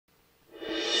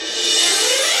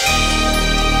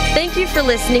Thank you for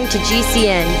listening to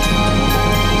GCN.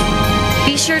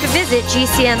 Be sure to visit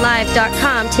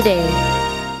GCNlive.com today.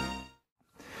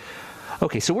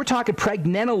 Okay, so we're talking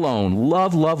pregnenolone.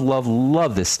 Love, love, love,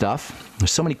 love this stuff.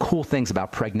 There's so many cool things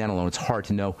about pregnenolone, it's hard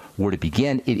to know where to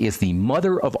begin. It is the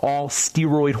mother of all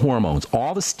steroid hormones.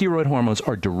 All the steroid hormones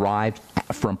are derived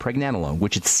from pregnenolone,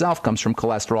 which itself comes from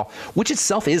cholesterol, which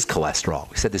itself is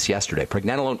cholesterol. We said this yesterday.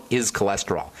 Pregnenolone is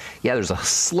cholesterol. Yeah, there's a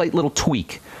slight little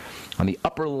tweak on the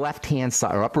upper left-hand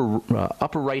side or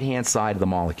upper right-hand side of the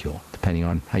molecule, depending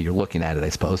on how you're looking at it, I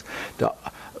suppose.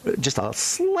 Just a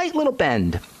slight little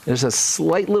bend. There's a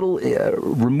slight little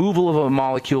removal of a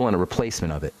molecule and a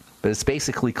replacement of it. But it's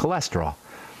basically cholesterol,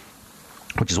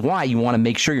 which is why you want to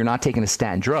make sure you're not taking a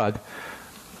statin drug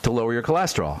to lower your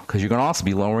cholesterol, because you're going to also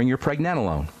be lowering your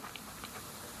pregnenolone.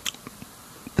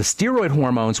 The steroid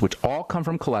hormones, which all come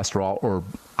from cholesterol, or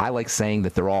I like saying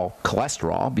that they're all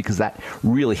cholesterol because that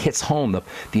really hits home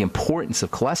the importance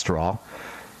of cholesterol.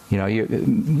 You know,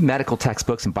 medical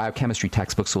textbooks and biochemistry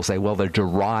textbooks will say, well, they're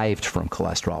derived from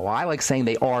cholesterol. Well, I like saying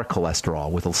they are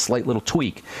cholesterol with a slight little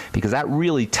tweak because that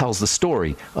really tells the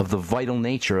story of the vital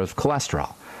nature of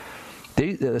cholesterol.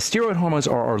 The steroid hormones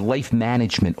are life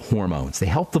management hormones. They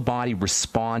help the body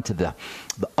respond to the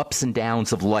ups and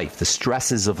downs of life, the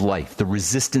stresses of life, the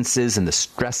resistances and the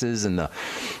stresses and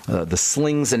the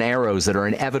slings and arrows that are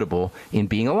inevitable in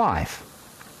being alive.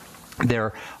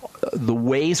 They're the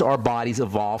ways our bodies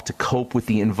evolve to cope with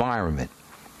the environment.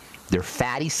 They're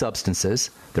fatty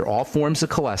substances. They're all forms of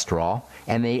cholesterol,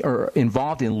 and they are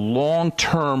involved in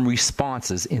long-term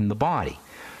responses in the body.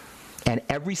 And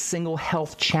every single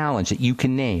health challenge that you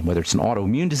can name, whether it's an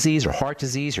autoimmune disease or heart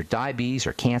disease or diabetes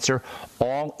or cancer,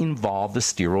 all involve the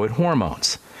steroid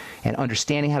hormones. And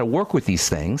understanding how to work with these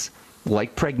things,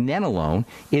 like pregnenolone,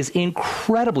 is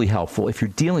incredibly helpful if you're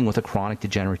dealing with a chronic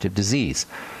degenerative disease.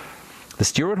 The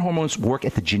steroid hormones work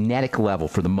at the genetic level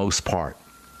for the most part.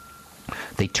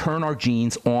 They turn our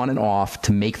genes on and off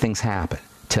to make things happen,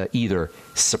 to either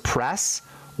suppress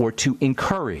or to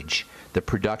encourage the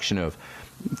production of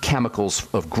chemicals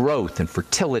of growth and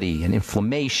fertility and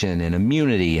inflammation and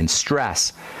immunity and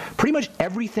stress. Pretty much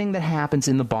everything that happens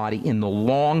in the body in the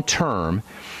long term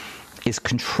is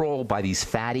controlled by these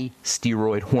fatty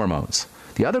steroid hormones.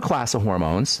 The other class of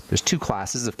hormones, there's two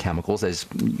classes of chemicals, as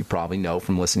you probably know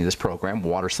from listening to this program,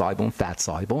 water-soluble and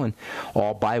fat-soluble, and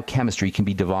all biochemistry can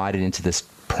be divided into this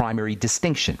primary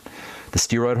distinction. The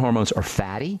steroid hormones are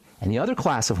fatty, and the other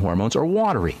class of hormones are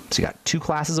watery. So you got two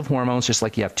classes of hormones, just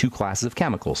like you have two classes of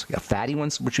chemicals. You have fatty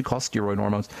ones, which we call steroid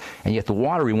hormones, and you have the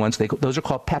watery ones, those are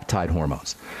called peptide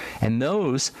hormones. And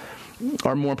those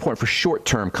are more important for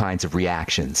short-term kinds of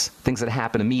reactions, things that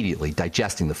happen immediately,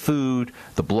 digesting the food,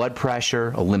 the blood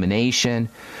pressure, elimination.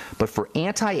 But for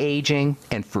anti-aging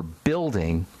and for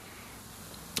building,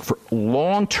 for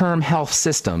long-term health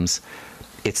systems,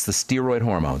 it's the steroid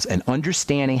hormones. And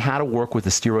understanding how to work with the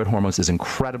steroid hormones is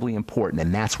incredibly important,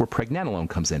 and that's where pregnenolone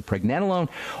comes in. Pregnenolone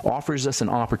offers us an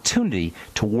opportunity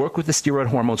to work with the steroid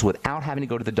hormones without having to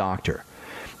go to the doctor.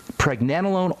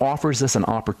 Pregnenolone offers us an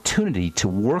opportunity to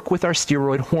work with our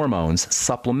steroid hormones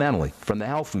supplementally from the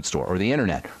health food store or the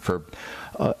internet for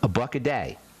 $1 a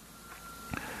day.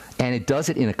 And it does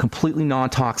it in a completely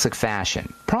non-toxic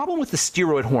fashion. Problem with the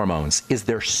steroid hormones is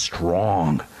they're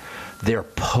strong. They're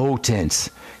potent.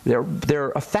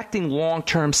 They're affecting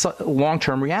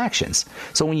long-term reactions.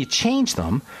 So when you change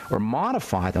them or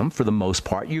modify them, for the most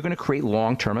part, you're going to create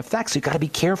long-term effects. So you've got to be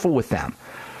careful with them.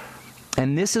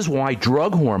 And this is why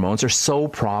drug hormones are so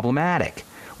problematic.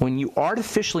 When you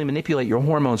artificially manipulate your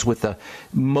hormones with the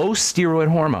most steroid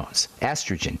hormones,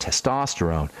 estrogen,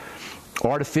 testosterone,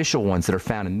 artificial ones that are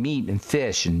found in meat and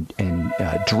fish and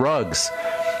drugs,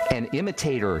 and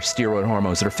imitator steroid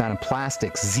hormones that are found in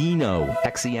plastics, xeno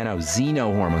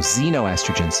hormones,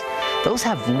 xenoestrogens, those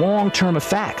have long-term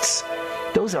effects.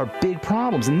 Those are big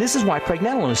problems, and this is why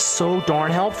pregnenolone is so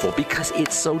darn helpful, because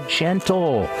it's so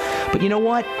gentle. But you know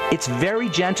what? Its very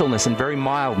gentleness and very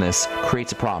mildness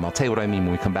creates a problem. I'll tell you what I mean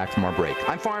when we come back from our break.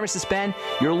 I'm Pharmacist Ben.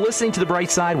 You're listening to The Bright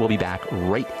Side. We'll be back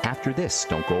right after this.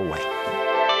 Don't go away.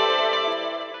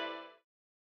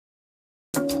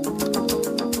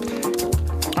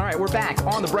 All right, we're back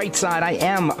on The Bright Side. I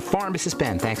am Pharmacist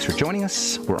Ben. Thanks for joining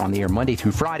us. We're on the air Monday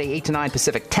through Friday, 8 to 9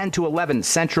 Pacific, 10 to 11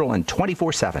 Central, and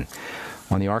 24/7.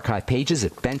 On the archive pages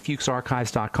at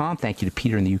benfuchsarchives.com. Thank you to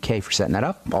Peter in the UK for setting that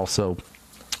up. Also,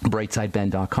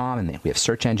 brightsideben.com, and we have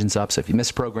search engines up, so if you miss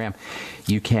a program,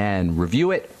 you can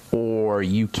review it, or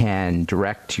you can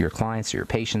direct your clients or your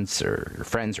patients or your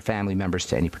friends or family members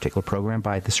to any particular program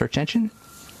by the search engine.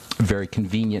 very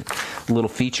convenient little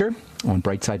feature on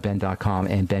brightsideben.com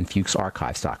and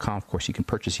benfuchsarchives.com. Of course, you can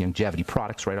purchase longevity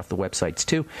products right off the websites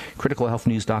too.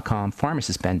 criticalhealthnews.com,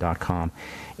 pharmacistben.com,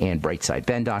 and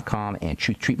brightsideben.com. And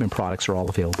Truth Treatment products are all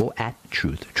available at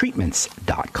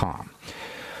truthtreatments.com.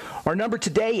 Our number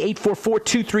today,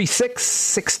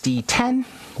 844-236-6010.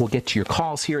 We'll get to your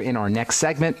calls here in our next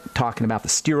segment, talking about the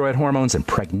steroid hormones and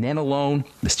pregnenolone.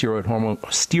 The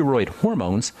steroid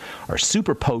hormones are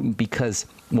super potent because,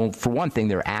 well, for one thing,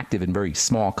 they're active in very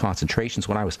small concentrations.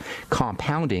 When I was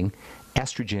compounding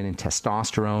estrogen and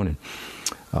testosterone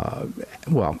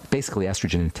and, basically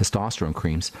estrogen and testosterone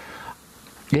creams,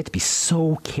 you had to be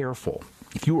so careful.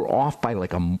 If you were off by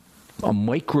like a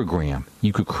microgram,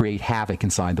 you could create havoc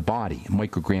inside the body. A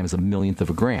microgram is a millionth of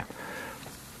a gram.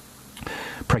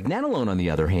 Pregnenolone, on the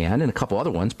other hand, and a couple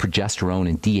other ones, progesterone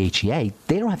and DHEA,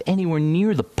 they don't have anywhere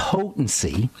near the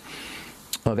potency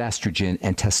of estrogen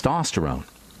and testosterone.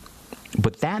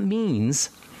 But that means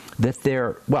that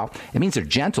it means they're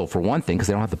gentle for one thing because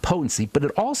they don't have the potency, but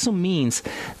it also means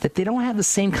that they don't have the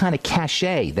same kind of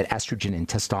cachet that estrogen and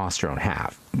testosterone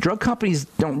have. Drug companies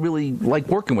don't really like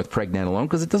working with pregnenolone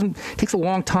because it takes a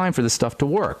long time for this stuff to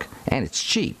work, and it's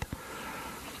cheap.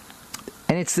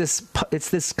 And it's this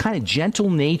kind of gentle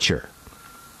nature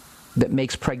that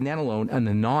makes pregnenolone an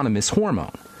anonymous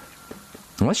hormone.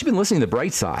 Unless you've been listening to The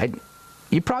Bright Side,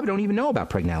 you probably don't even know about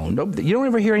pregnenolone. You don't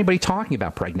ever hear anybody talking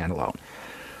about pregnenolone.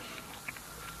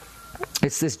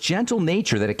 It's this gentle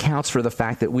nature that accounts for the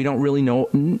fact that we don't really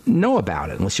know about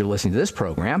it unless you're listening to this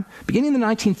program. Beginning in the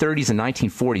 1930s and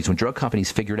 1940s, when drug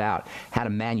companies figured out how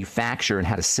to manufacture and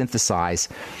how to synthesize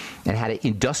and how to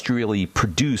industrially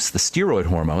produce the steroid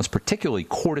hormones, particularly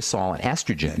cortisol and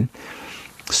estrogen,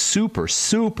 super,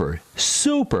 super,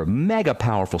 super mega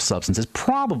powerful substances,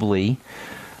 probably,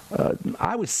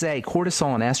 I would say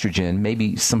cortisol and estrogen,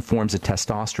 maybe some forms of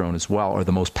testosterone as well, are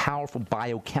the most powerful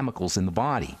biochemicals in the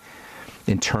body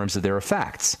in terms of their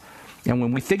effects. And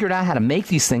when we figured out how to make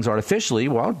these things artificially,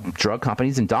 well, drug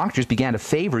companies and doctors began to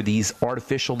favor these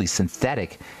artificial, these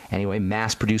synthetic,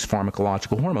 mass-produced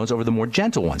pharmacological hormones over the more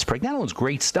gentle ones. Pregnenolone is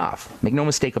great stuff. Make no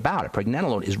mistake about it.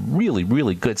 Pregnenolone is really,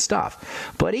 really good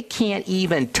stuff. But it can't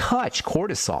even touch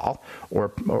cortisol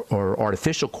or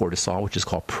artificial cortisol, which is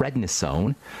called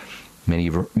prednisone.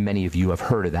 Many of you have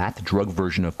heard of that. The drug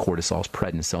version of cortisol is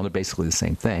prednisone. They're basically the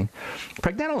same thing.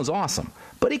 Pregnenolone is awesome,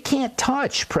 but it can't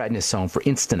touch prednisone for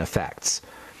instant effects.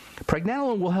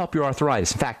 Pregnenolone will help your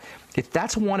arthritis. In fact,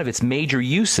 that's one of its major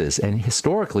uses. And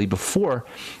historically, before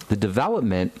the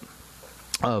development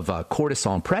of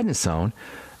cortisol and prednisone,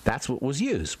 that's what was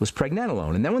used, was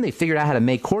pregnenolone. And then when they figured out how to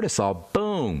make cortisol,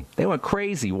 boom, they went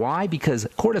crazy. Why? Because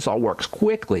cortisol works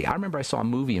quickly. I remember I saw a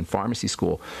movie in pharmacy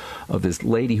school of this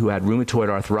lady who had rheumatoid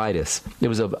arthritis. It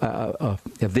was a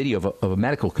video of a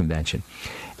medical convention.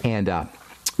 And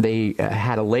they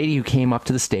had a lady who came up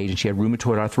to the stage, and she had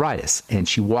rheumatoid arthritis. And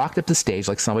she walked up the stage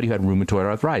like somebody who had rheumatoid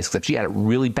arthritis, except she had it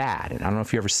really bad. And I don't know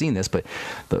if you've ever seen this, but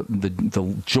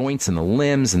the joints and the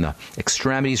limbs and the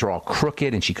extremities are all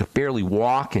crooked, and she could barely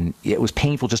walk, and it was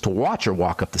painful just to watch her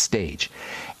walk up the stage.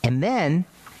 And then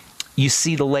you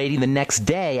see the lady the next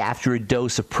day after a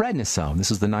dose of prednisone. This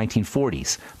was the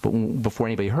 1940s, but before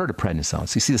anybody heard of prednisone.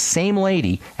 So you see the same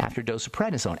lady after a dose of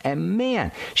prednisone, and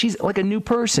man, she's like a new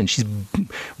person. She's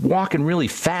walking really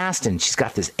fast, and she's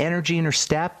got this energy in her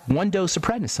step. One dose of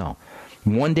prednisone.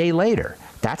 One day later.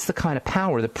 That's the kind of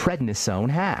power that prednisone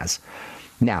has.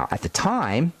 Now, at the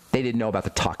time, they didn't know about the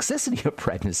toxicity of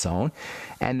prednisone,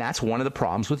 and that's one of the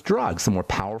problems with drugs. The more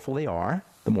powerful they are,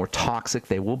 the more toxic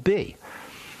they will be.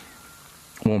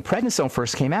 When prednisone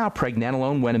first came out,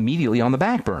 pregnenolone went immediately on the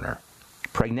back burner.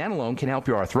 Pregnenolone can help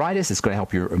your arthritis. It's going to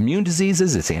help your immune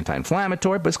diseases. It's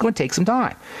anti-inflammatory, but it's going to take some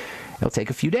time. It'll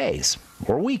take a few days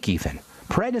or a week even.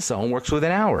 Prednisone works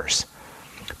within hours.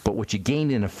 But what you gain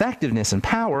in effectiveness and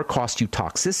power costs you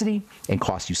toxicity and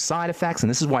costs you side effects. And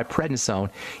this is why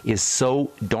prednisone is so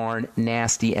darn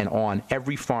nasty and on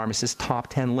every pharmacist's top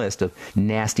 10 list of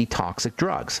nasty toxic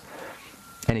drugs.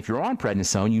 And if you're on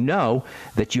prednisone, you know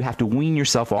that you have to wean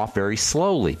yourself off very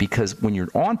slowly, because when you're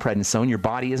on prednisone, your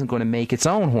body isn't going to make its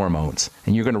own hormones,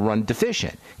 and you're going to run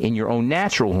deficient in your own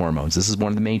natural hormones. This is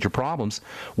one of the major problems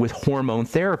with hormone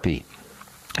therapy,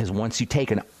 is once you take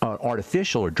an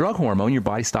artificial or drug hormone, your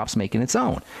body stops making its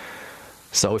own.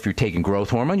 So if you're taking growth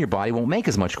hormone, your body won't make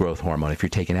as much growth hormone. If you're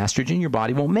taking estrogen, your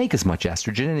body won't make as much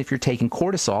estrogen. And if you're taking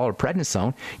cortisol or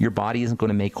prednisone, your body isn't going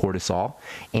to make cortisol.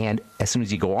 And as soon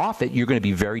as you go off it, you're going to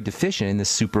be very deficient in this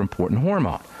super important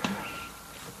hormone.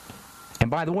 And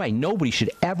by the way, nobody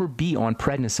should ever be on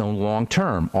prednisone long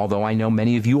term, although I know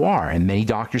many of you are, and many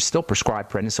doctors still prescribe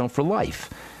prednisone for life.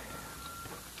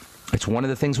 It's one of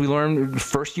the things we learn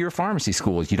first year of pharmacy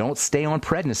school is you don't stay on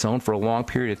prednisone for a long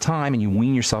period of time and you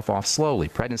wean yourself off slowly.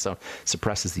 Prednisone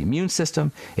suppresses the immune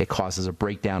system. It causes a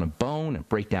breakdown of bone, a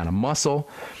breakdown of muscle.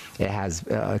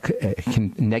 It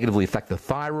can negatively affect the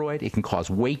thyroid. It can cause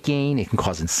weight gain. It can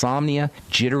cause insomnia,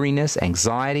 jitteriness,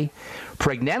 anxiety.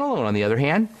 Pregnenolone, on the other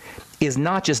hand, is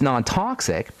not just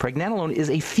non-toxic. Pregnenolone is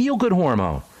a feel-good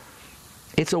hormone.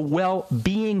 It's a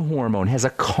well-being hormone, has a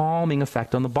calming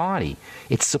effect on the body.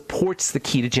 It supports the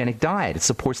ketogenic diet. It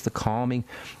supports the calming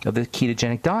of the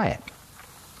ketogenic diet.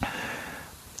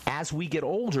 As we get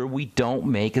older, we don't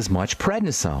make as much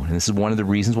prednisone. And this is one of the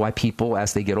reasons why people,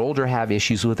 as they get older, have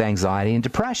issues with anxiety and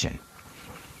depression.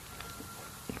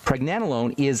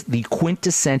 Pregnenolone is the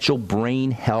quintessential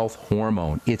brain health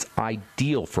hormone. It's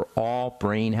ideal for all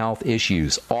brain health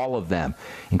issues, all of them,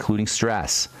 including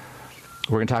stress.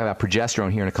 We're going to talk about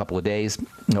progesterone here in a couple of days,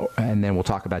 and then we'll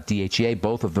talk about DHEA,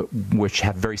 both of which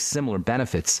have very similar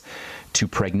benefits to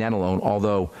pregnenolone,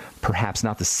 although perhaps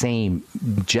not the same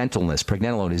gentleness.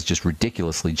 Pregnenolone is just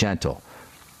ridiculously gentle.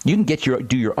 You can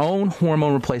do your own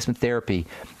hormone replacement therapy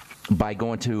by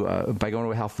going to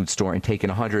a health food store and taking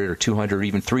 100 or 200 or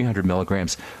even 300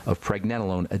 milligrams of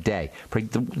pregnenolone a day.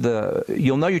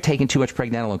 You'll know you're taking too much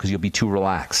pregnenolone because you'll be too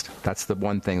relaxed. That's the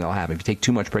one thing that'll happen. If you take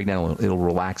too much pregnenolone, it'll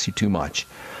relax you too much.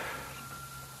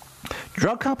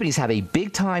 Drug companies have a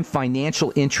big-time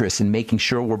financial interest in making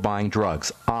sure we're buying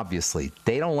drugs, obviously.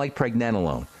 They don't like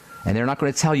pregnenolone, and they're not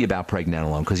going to tell you about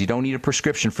pregnenolone because you don't need a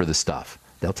prescription for this stuff.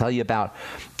 They'll tell you about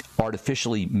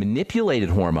artificially manipulated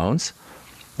hormones.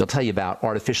 They'll tell you about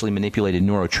artificially manipulated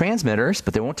neurotransmitters,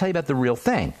 but they won't tell you about the real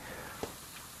thing.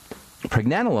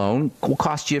 Pregnenolone will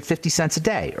cost you 50 cents a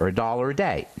day or $1 a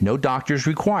day. No doctors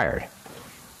required.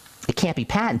 It can't be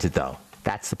patented, though.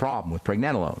 That's the problem with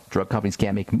pregnenolone. Drug companies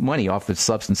can't make money off of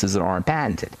substances that aren't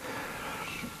patented.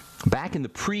 Back in the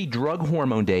pre-drug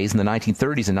hormone days in the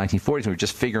 1930s and 1940s, when we were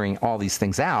just figuring all these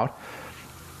things out,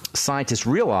 scientists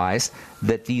realized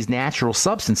that these natural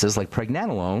substances like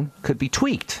pregnenolone could be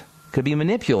tweaked, could be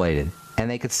manipulated, and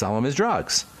they could sell them as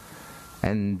drugs.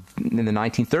 And in the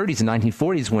 1930s and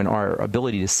 1940s, when our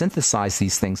ability to synthesize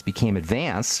these things became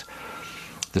advanced,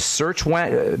 the search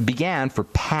began for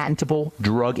patentable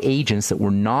drug agents that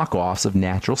were knockoffs of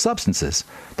natural substances.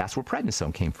 That's where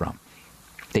prednisone came from.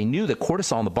 They knew that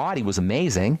cortisol in the body was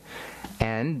amazing,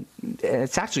 and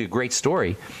it's actually a great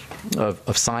story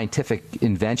of scientific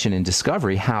invention and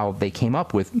discovery, how they came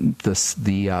up with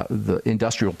the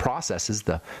industrial processes,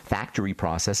 the factory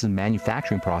processes,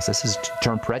 manufacturing processes to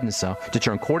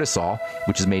turn cortisol,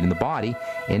 which is made in the body,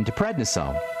 into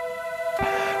prednisone.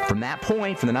 From that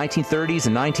point, from the 1930s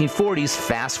and 1940s,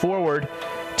 fast forward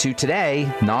to today,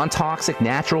 non-toxic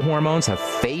natural hormones have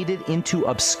faded into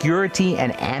obscurity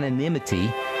and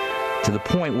anonymity to the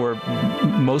point where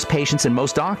most patients and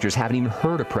most doctors haven't even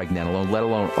heard of pregnenolone, let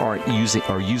alone are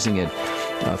using it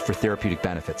for therapeutic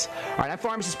benefits. All right, I'm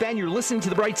Pharmacist Ben. You're listening to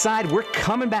The Bright Side. We're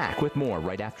coming back with more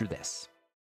right after this.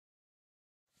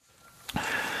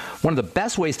 One of the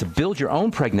best ways to build your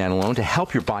own pregnenolone, to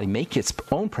help your body make its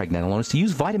own pregnenolone, is to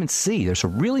use vitamin C. There's a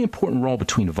really important role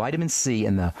between vitamin C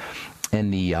and the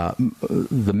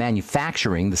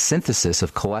manufacturing, the synthesis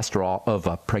of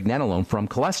pregnenolone from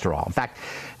cholesterol. In fact,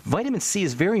 vitamin C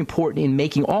is very important in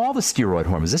making all the steroid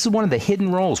hormones. This is one of the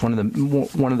hidden roles, one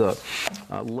of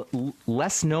the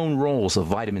less known roles of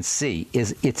vitamin C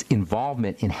is its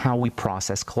involvement in how we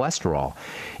process cholesterol.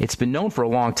 It's been known for a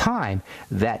long time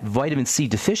that vitamin C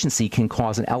deficiency can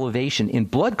cause an elevation in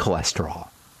blood cholesterol.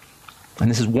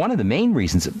 And this is one of the main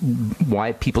reasons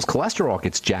why people's cholesterol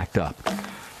gets jacked up.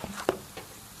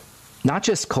 Not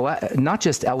just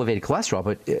elevated cholesterol,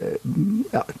 but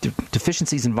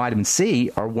deficiencies in vitamin C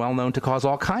are well known to cause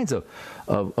all kinds of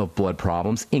blood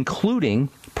problems, including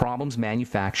problems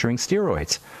manufacturing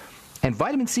steroids. And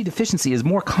vitamin C deficiency is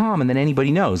more common than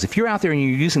anybody knows. If you're out there and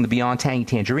you're using the Beyond Tangy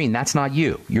Tangerine, that's not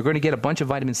you. You're going to get a bunch of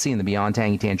vitamin C in the Beyond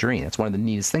Tangy Tangerine. That's one of the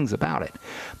neatest things about it.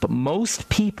 But most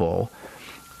people,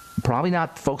 probably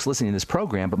not folks listening to this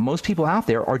program, but most people out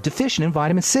there are deficient in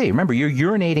vitamin C. Remember, you're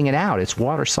urinating it out. It's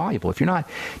water soluble. If you're not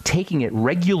taking it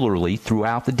regularly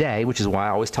throughout the day, which is why I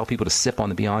always tell people to sip on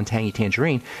the Beyond Tangy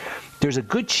Tangerine, there's a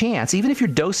good chance, even if you're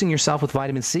dosing yourself with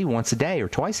vitamin C once a day or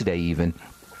twice a day even,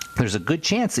 there's a good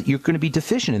chance that you're going to be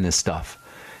deficient in this stuff.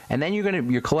 And then your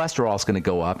cholesterol is going to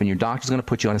go up, and your doctor's going to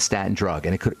put you on a statin drug,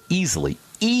 and it could easily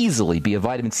be a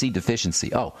vitamin C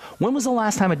deficiency. Oh, when was the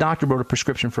last time a doctor wrote a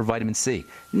prescription for vitamin C?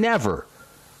 Never.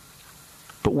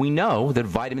 But we know that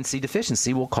vitamin C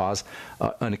deficiency will cause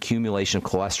an accumulation of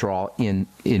cholesterol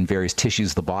in various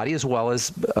tissues of the body, as well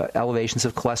as elevations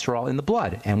of cholesterol in the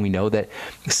blood. And we know that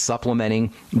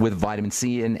supplementing with vitamin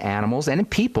C in animals and in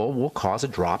people will cause a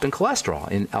drop in cholesterol,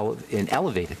 in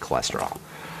elevated cholesterol.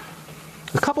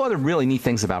 A couple other really neat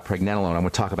things about pregnenolone I'm going to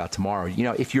talk about tomorrow. You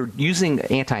know, if you're using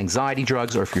anti-anxiety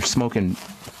drugs, or if you're smoking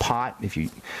pot, if you're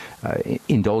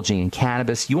indulging in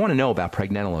cannabis, you want to know about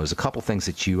pregnenolone. There's a couple things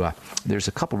that there's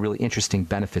a couple really interesting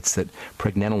benefits that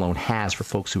pregnenolone has for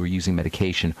folks who are using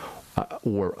medication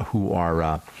or who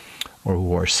are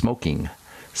smoking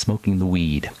the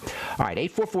weed. All right,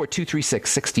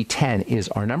 844-236-6010 is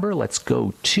our number. Let's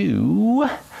go to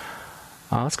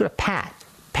Pat.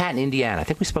 Pat in Indiana. I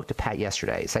think we spoke to Pat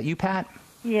yesterday. Is that you, Pat?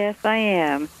 Yes, I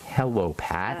am. Hello,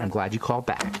 Pat. I'm glad you called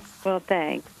back. Well,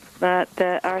 thanks. But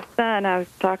our son, I was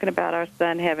talking about our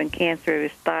son having cancer of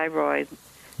his thyroid.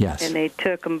 Yes. And they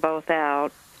took them both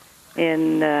out,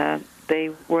 and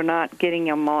they were not getting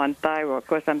him on thyroid. Of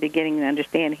course, I'm beginning to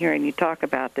understand hearing you talk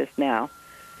about this now.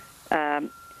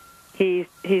 He's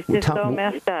just so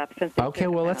messed up since. Okay,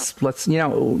 well, let's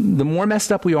the more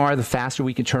messed up we are, the faster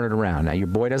we can turn it around. Now, your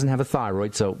boy doesn't have a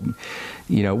thyroid, so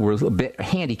we're a bit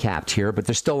handicapped here, but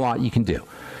there's still a lot you can do.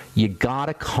 You got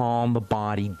to calm the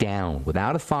body down.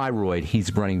 Without a thyroid,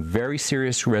 he's running very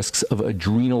serious risks of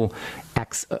adrenal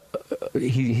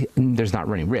there's not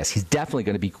running risk. He's definitely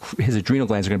going to be, his adrenal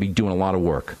glands are going to be doing a lot of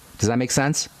work. Does that make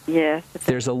sense? Yes.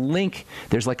 There's a link,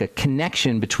 there's like a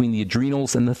connection between the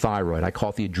adrenals and the thyroid. I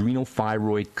call it the adrenal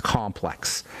thyroid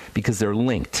complex because they're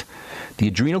linked. The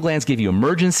adrenal glands give you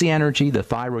emergency energy. The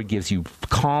thyroid gives you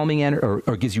calming or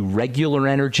gives you regular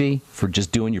energy for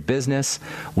just doing your business.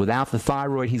 Without the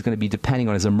thyroid, he's going to be depending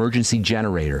on his emergency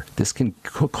generator. This can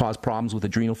cause problems with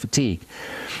adrenal fatigue,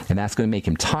 and that's going to make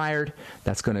him tired.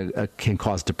 That's going to can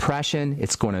cause depression.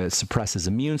 It's going to suppress his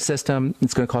immune system.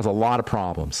 It's going to cause a lot of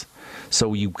problems.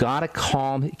 So you've got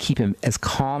to keep him as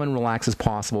calm and relaxed as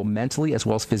possible, mentally as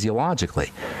well as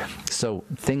physiologically. So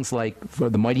things like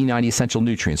the Mighty 90 essential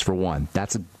nutrients, for one,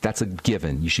 that's a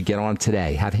given. You should get on them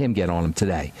today. Have him get on them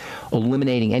today.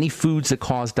 Eliminating any foods that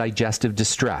cause digestive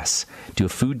distress. Do a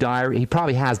food diary. He's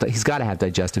got to have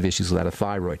digestive issues without a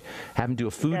thyroid. Have him do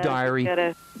a food diary.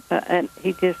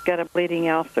 He just got a bleeding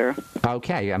ulcer.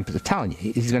 Okay, I'm telling you,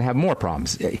 he's going to have more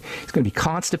problems. He's going to be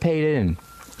constipated and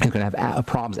he's going to have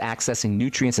problems accessing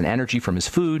nutrients and energy from his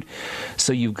food.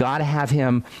 So you've got to have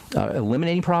him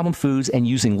eliminating problem foods and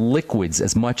using liquids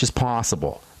as much as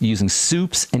possible, using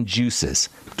soups and juices.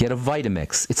 Get a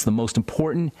Vitamix. It's the most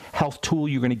important health tool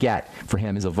you're going to get for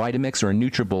him is a Vitamix or a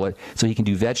NutriBullet, so he can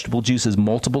do vegetable juices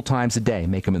multiple times a day.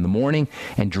 Make them in the morning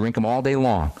and drink them all day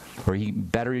long. Or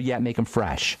better yet, make them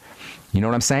fresh. You know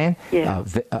what I'm saying? Yeah.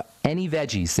 Any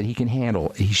veggies that he can handle.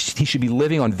 He should be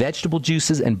living on vegetable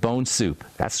juices and bone soup.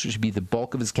 That should be the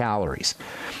bulk of his calories.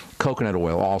 Coconut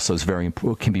oil also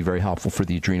can be very helpful for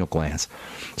the adrenal glands.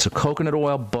 So coconut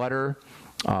oil, butter,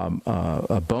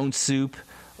 bone soup,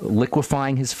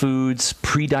 liquefying his foods,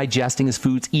 pre-digesting his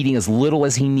foods, eating as little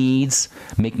as he needs,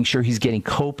 making sure he's getting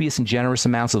copious and generous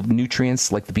amounts of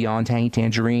nutrients like the Beyond Tangy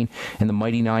Tangerine and the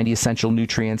Mighty 90 essential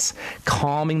nutrients,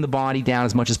 calming the body down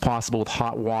as much as possible with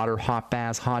hot water, hot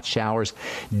baths, hot showers,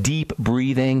 deep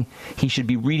breathing. He should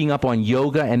be reading up on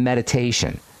yoga and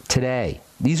meditation today.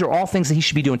 These are all things that he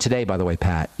should be doing today, by the way,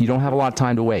 Pat. You don't have a lot of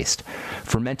time to waste.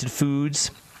 Fermented foods.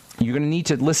 You're going to need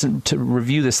to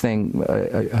review this thing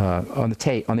on the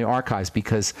tape, on the archives,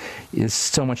 because it's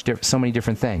so many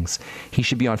different things. He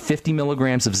should be on 50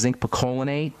 milligrams of zinc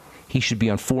picolinate. He should be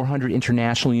on 400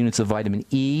 international units of vitamin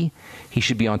E. He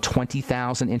should be on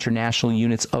 20,000 international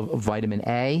units of vitamin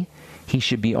A. He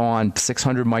should be on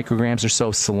 600 micrograms or so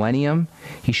of selenium.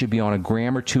 He should be on a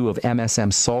gram or two of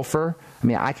MSM sulfur. I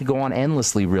mean, I could go on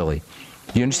endlessly, really.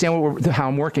 You understand how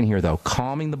I'm working here, though?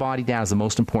 Calming the body down is the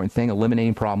most important thing.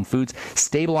 Eliminating problem foods.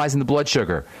 Stabilizing the blood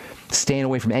sugar. Staying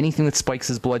away from anything that spikes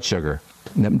his blood sugar.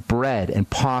 Bread and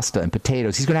pasta and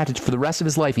potatoes. He's going to have to, for the rest of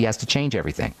his life, he has to change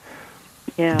everything.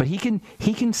 Yeah. But he can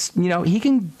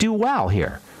do well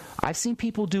here. I've seen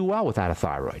people do well without a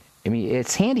thyroid. I mean,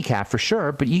 it's handicapped for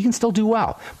sure, but he can still do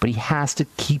well. But he has to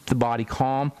keep the body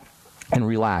calm and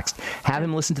relaxed. Have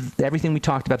him listen to everything we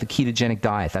talked about, the ketogenic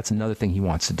diet. That's another thing he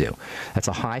wants to do. That's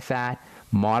a high-fat,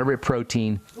 moderate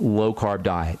protein, low-carb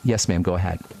diet. Yes, ma'am, go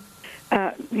ahead.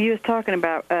 You was talking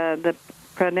about the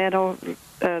pregnenolone.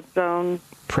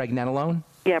 Pregnenolone?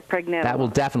 Yeah, pregnenolone. That will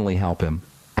definitely help him.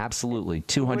 Absolutely.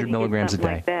 200 milligrams a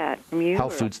day. Like that from you?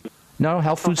 Health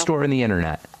food store on the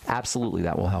internet. Absolutely,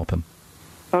 that will help him.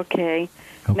 Okay.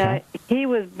 Okay. Now, he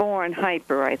was born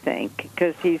hyper, I think,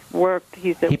 because he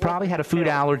probably had a food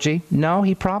allergy. No,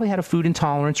 he probably had a food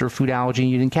intolerance or a food allergy,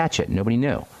 and you didn't catch it. Nobody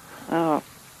knew. Oh.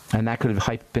 And that could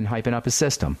have been hyping up his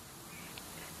system.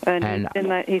 And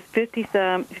he's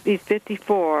 50-some. He's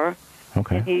 54.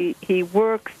 Okay. And he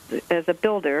works as a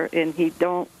builder, and he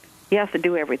has to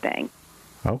do everything.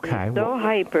 Okay. He's so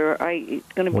hyper.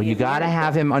 It's going to be. Well, you got to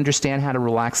have him understand how to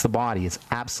relax the body. It's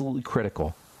absolutely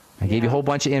critical. I gave you a whole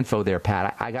bunch of info there,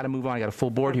 Pat. I got to move on. I got a full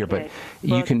board here, but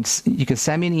you can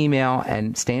send me an email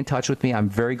and stay in touch with me. I'm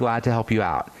very glad to help you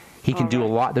out. He can do a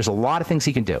lot. There's a lot of things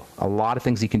he can do. A lot of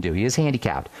things he can do. He is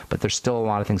handicapped, but there's still a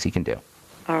lot of things he can do.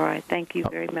 All right. Thank you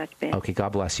very much, Ben. Okay.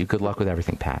 God bless you. Good luck with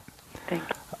everything, Pat. Thank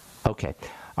you. Okay.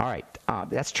 All right.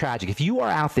 That's tragic. If you are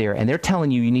out there and they're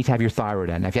telling you need to have your thyroid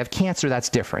on, now if you have cancer, that's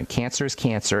different. Cancer is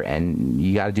cancer, and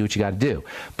you got to do what you got to do.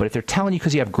 But if they're telling you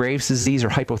because you have Graves' disease or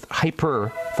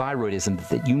hyperthyroidism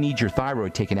that you need your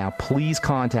thyroid taken out, please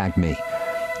contact me.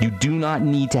 You do not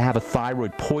need to have a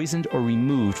thyroid poisoned or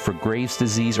removed for Graves'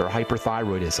 disease or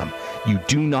hyperthyroidism. You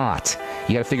do not.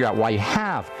 You got to figure out why you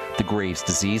have the Graves'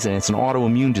 disease, and it's an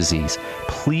autoimmune disease.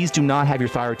 Please do not have your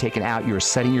thyroid taken out. You are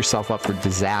setting yourself up for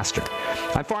disaster.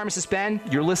 I'm Pharmacist Ben.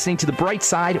 You're listening to The Bright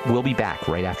Side. We'll be back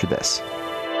right after this.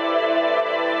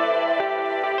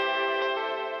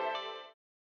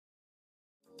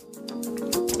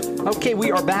 Okay,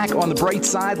 we are back on The Bright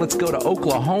Side. Let's go to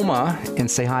Oklahoma and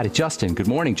say hi to Justin. Good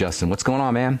morning, Justin. What's going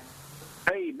on, man?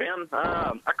 Hey, Ben.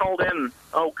 I called in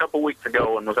a couple weeks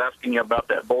ago and was asking you about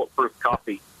that bulletproof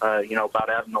coffee, about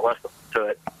adding the lecithin to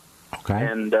it. Okay.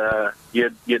 And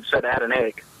you'd said add an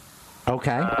egg.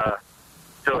 Okay.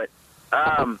 To it.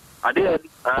 I did.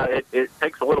 It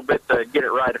takes a little bit to get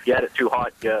it right. If you add it too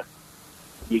hot,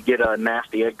 you get a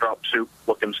nasty egg drop soup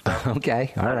looking stuff.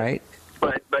 Okay. All right.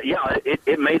 But yeah,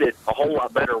 it made it a whole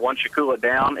lot better. Once you cool it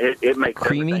down, it makes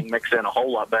creamy? Everything mix in a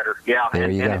whole lot better. Yeah,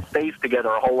 and it stays together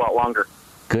a whole lot longer.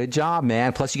 Good job,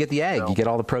 man. Plus you get the egg. So, you get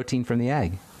all the protein from the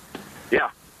egg. Yeah.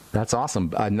 That's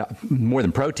awesome. More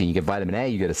than protein, you get vitamin A,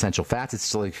 you get essential fats.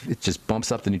 It's like it just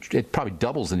bumps up it probably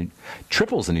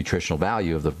triples the nutritional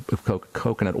value of the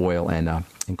coconut oil and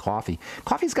coffee.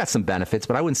 Coffee's got some benefits,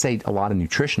 but I wouldn't say a lot of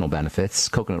nutritional benefits.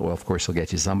 Coconut oil, of course, will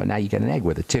get you some, but now you get an egg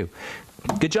with it too.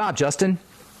 Good job, Justin.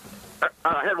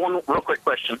 I had one real quick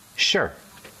question. Sure.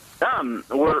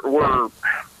 We're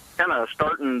kind of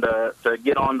starting to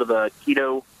get onto the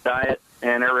keto diet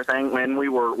and everything, and we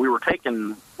were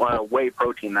taking whey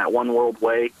protein, that One World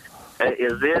Whey.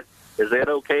 Is it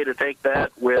okay to take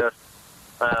that with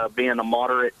being a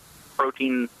moderate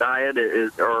protein diet?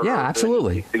 Yeah,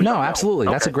 absolutely. No, absolutely.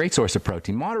 Okay. That's a great source of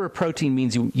protein. Moderate protein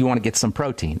means you want to get some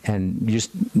protein, and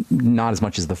just not as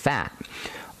much as the fat.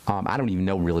 I don't even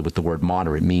know really what the word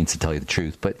moderate means, to tell you the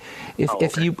truth. But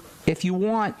if you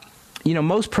want,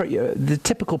 the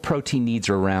typical protein needs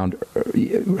are around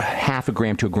half a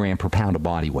gram to a gram per pound of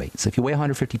body weight. So if you weigh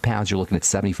 150 pounds, you're looking at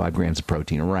 75 grams of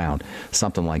protein, around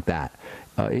something like that.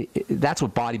 That's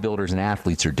what bodybuilders and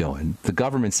athletes are doing. The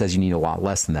government says you need a lot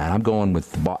less than that. I'm going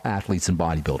with athletes and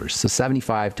bodybuilders. So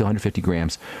 75 to 150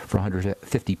 grams for a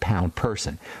 150-pound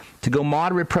person. To go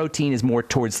moderate protein is more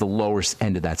towards the lower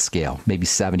end of that scale, maybe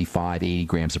 75, 80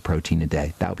 grams of protein a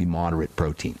day. That would be moderate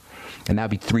protein. And that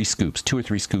would be 2 or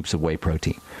 3 scoops of whey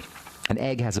protein. An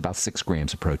egg has about 6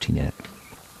 grams of protein in it.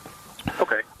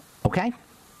 Okay. Okay?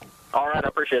 All right, I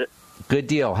appreciate it. Good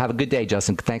deal. Have a good day,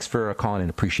 Justin. Thanks for calling in.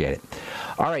 Appreciate it.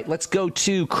 All right, let's go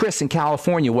to Chris in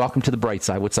California. Welcome to The Bright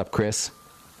Side. What's up, Chris?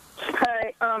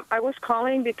 Hi. I was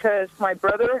calling because my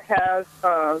brother has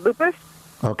lupus.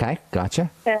 Okay, gotcha.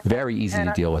 Very easy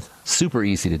to deal with. Super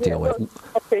easy to deal with.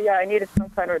 Okay, yeah, I needed some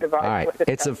kind of device. All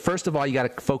right. First of all, you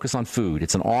got to focus on food.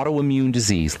 It's an autoimmune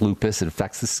disease, lupus. It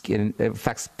affects the skin. It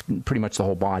affects pretty much the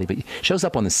whole body, but it shows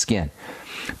up on the skin.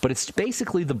 But it's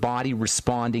basically the body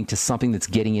responding to something that's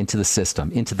getting into the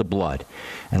system, into the blood.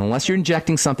 And unless you're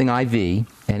injecting something IV,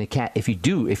 and it can't, if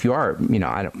you are,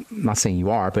 I'm not saying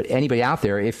you are, but anybody out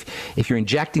there, if you're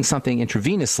injecting something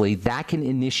intravenously, that can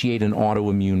initiate an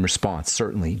autoimmune response.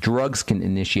 Certainly, drugs can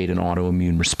initiate an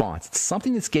autoimmune response. It's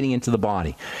something that's getting into the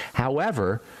body.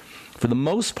 However, for the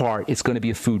most part, it's going to be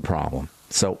a food problem.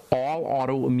 So all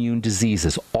autoimmune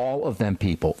diseases, all of them,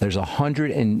 people, there's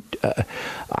probably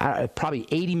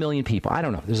 80 million people. I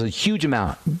don't know. There's a huge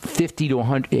amount, 50 to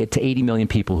 100 to 80 million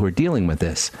people who are dealing with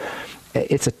this.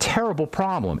 It's a terrible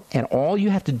problem. And all you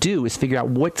have to do is figure out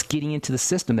what's getting into the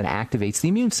system that activates the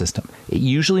immune system. It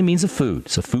usually means a food.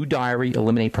 So food diary,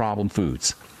 eliminate problem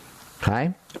foods.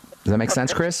 Okay? Does that make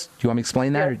sense, Chris? Do you want me to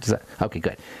explain that? Yes. Okay,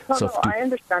 good. No, I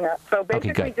understand that. So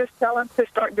basically just tell him to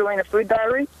start doing a food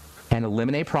diary. And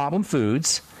eliminate problem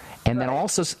foods, and then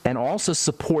also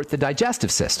support the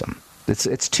digestive system.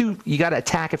 It's two. You got to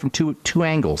attack it from two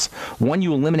angles. One,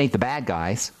 you eliminate the bad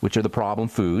guys, which are the problem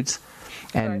foods,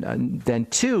 and then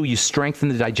two, you strengthen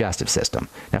the digestive system.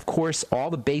 Now, of course, all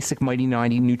the basic Mighty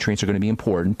 90 nutrients are going to be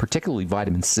important, particularly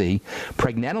vitamin C.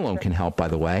 Pregnenolone can help, by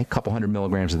the way, a couple hundred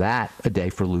milligrams of that a day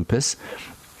for lupus.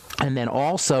 And then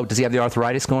also, does he have the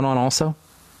arthritis going on also?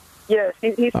 Yes,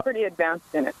 he's pretty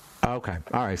advanced in it. Okay.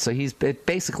 All right. So it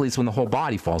basically is when the whole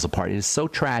body falls apart. It is so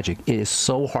tragic. It is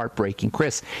so heartbreaking.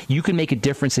 Chris, you can make a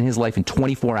difference in his life in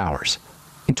 24 hours.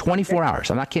 In 24 hours.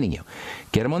 I'm not kidding you.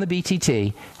 Get him on the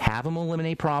BTT, have him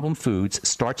eliminate problem foods,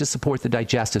 start to support the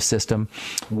digestive system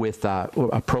with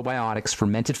probiotics,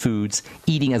 fermented foods,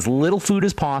 eating as little food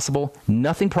as possible,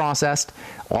 nothing processed.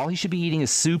 All he should be eating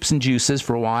is soups and juices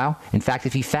for a while. In fact,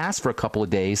 if he fasts for a couple of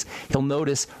days, he'll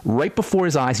notice right before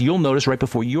his eyes, you'll notice right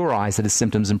before your eyes that his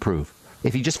symptoms improve.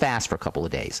 If he just fasts for a couple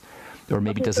of days. Or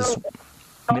maybe does a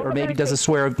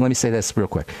let me say this real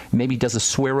quick. Maybe does a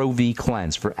Suero V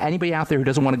cleanse. For anybody out there who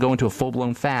doesn't want to go into a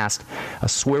full-blown fast, a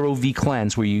Suero V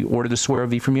cleanse where you order the Suero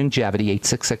V from Longevity,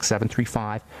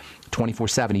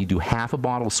 866-735-2470. You do half a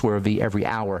bottle of Suero V every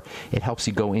hour. It helps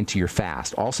you go into your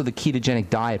fast. Also, the ketogenic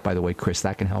diet, by the way, Chris,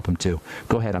 that can help him too.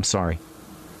 Go ahead. I'm sorry.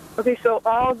 Okay, so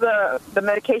all the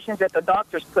medications that the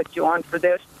doctors put you on for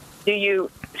this, do you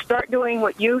start doing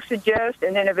what you suggest,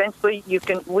 and then eventually you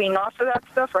can wean off of that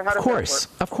stuff, or how does that work?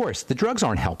 Of course. The drugs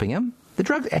aren't helping him. The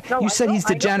drug. You said he's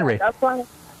degenerate.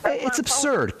 It's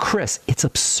absurd, Chris. It's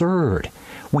absurd.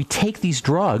 We take these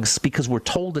drugs because we're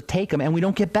told to take them, and we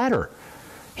don't get better.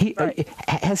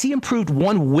 Has he improved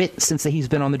one whit since he's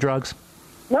been on the drugs?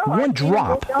 No, one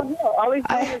drop. All he's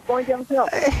doing is going downhill.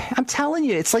 I'm telling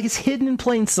you, it's like it's hidden in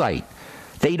plain sight.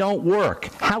 They don't work.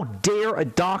 How dare a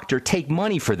doctor take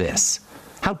money for this?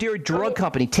 How dare a drug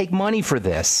company take money for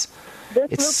this?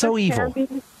 It's so evil.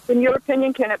 In your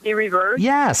opinion, can it be reversed?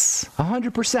 Yes,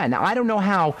 100%. Now, I don't know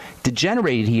how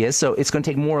degenerated he is, so it's going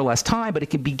to take more or less time, but it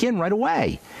can begin right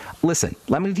away. Listen,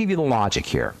 let me give you the logic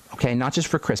here, okay? Not just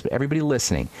for Chris, but everybody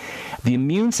listening. The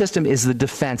immune system is the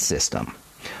defense system.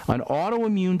 An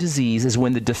autoimmune disease is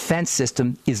when the defense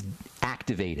system is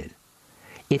activated.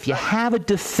 If you have a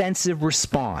defensive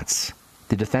response,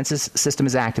 the defensive system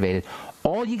is activated,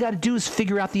 all you got to do is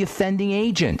figure out the offending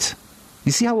agent.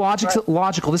 You see how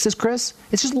logical this is, Chris?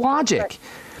 It's just logic.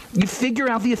 You figure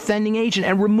out the offending agent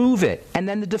and remove it, and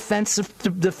then the defense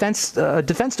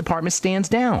department stands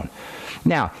down.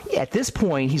 Now, at this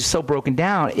point, he's so broken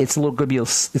down, it's going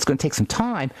to take some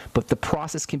time, but the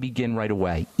process can begin right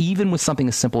away, even with something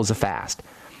as simple as a fast.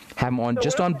 Have him on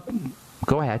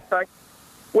Go ahead. Sorry.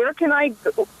 Where can I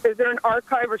go? Is there an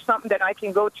archive or something that I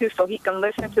can go to so he can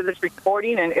listen to this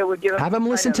recording, and it would give him... Have him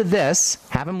listen to this.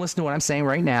 Have him listen to what I'm saying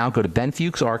right now. Go to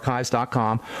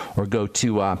benfuchsarchives.com or go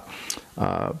to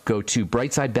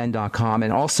brightsideben.com.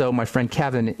 And also, my friend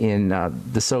Kevin in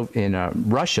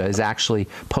Russia is actually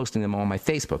posting them on my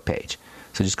Facebook page.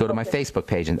 So just go to my Facebook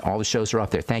page, and all the shows are up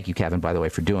there. Thank you, Kevin, by the way,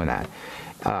 for doing that.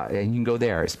 And you can go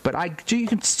there. But you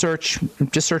can search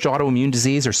autoimmune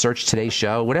disease or search today's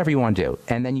show, whatever you want to do.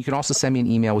 And then you can also send me an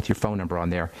email with your phone number on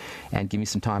there and give me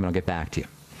some time, and I'll get back to you.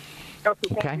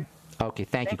 Okay? Okay,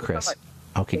 thank you, Chris. So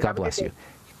okay, God bless you.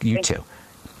 You too.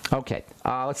 Okay,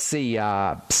 let's see.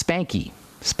 Spanky.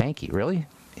 Spanky, really?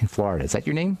 In Florida. Is that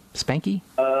your name? Spanky?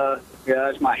 Yeah,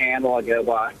 that's my handle I go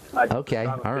by. Okay,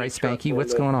 all right, Spanky.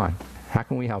 What's going on? How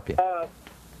can we help you?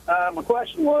 My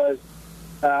question was,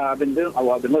 I've been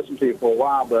listening to you for a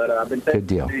while, but I've been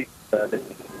taking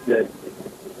the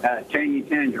tangy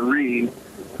tangerine.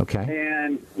 Okay.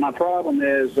 And my problem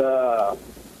is, I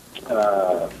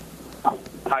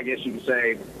guess you could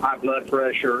say, high blood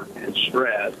pressure and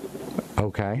stress.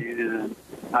 Okay. And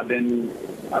I've been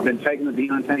taking the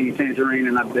Beyond Tangy Tangerine,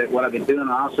 and what I've been doing,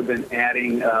 I've also been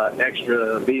adding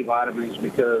extra B vitamins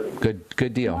because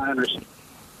good deal.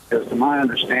 Because to my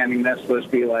understanding, that's supposed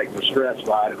to be like the stress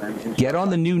vitamin. Get on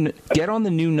the new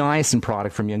niacin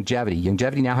product from Longevity.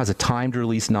 Longevity now has a timed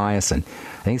release niacin.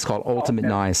 I think it's called Ultimate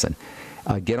Niacin.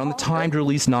 Get on the timed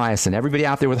release niacin. Everybody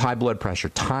out there with high blood pressure,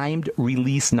 timed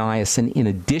release niacin in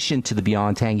addition to the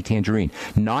Beyond Tangy Tangerine.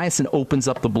 Niacin opens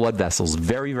up the blood vessels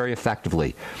very, very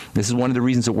effectively. This is one of the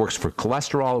reasons it works for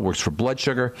cholesterol. It works for blood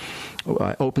sugar.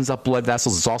 Opens up blood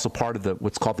vessels. It's also part of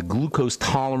what's called the glucose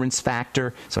tolerance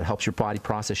factor. So it helps your body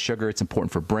process sugar. It's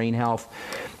important for brain health.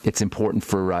 It's important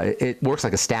for, it works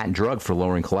like a statin drug for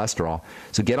lowering cholesterol.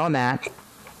 So get on that.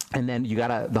 And then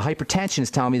the hypertension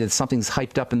is telling me that something's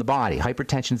hyped up in the body.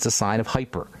 Hypertension is a sign of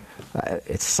hyper.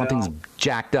 It's something's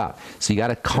jacked up. So you got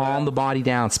to calm the body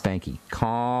down, Spanky.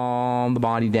 Calm the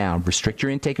body down. Restrict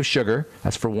your intake of sugar.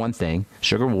 That's for one thing.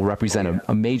 Sugar will represent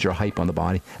a major hype on the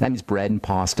body. That means bread and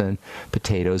pasta and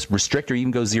potatoes. Restrict or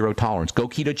even go zero tolerance. Go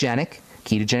ketogenic.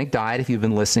 Ketogenic diet, if you've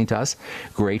been listening to us,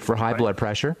 great for high blood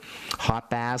pressure. Hot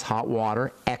baths, hot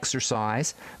water,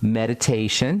 exercise,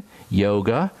 meditation,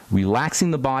 yoga,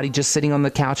 relaxing the body, just sitting on the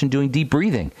couch and doing deep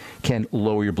breathing can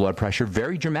lower your blood pressure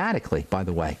very dramatically, by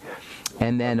the way.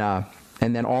 And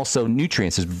then also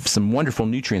nutrients. There's some wonderful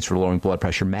nutrients for lowering blood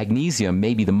pressure. Magnesium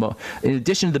may be in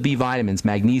addition to the B vitamins,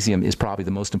 magnesium is probably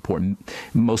the most important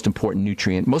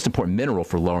nutrient, most important mineral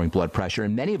for lowering blood pressure.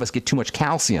 And many of us get too much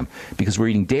calcium because we're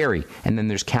eating dairy, and then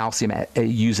there's calcium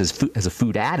used as a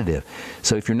food additive.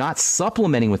 So if you're not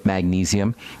supplementing with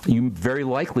magnesium, you very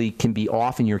likely can be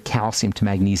off in your calcium to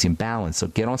magnesium balance. So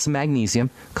get on some magnesium,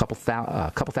 a couple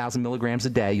thousand milligrams a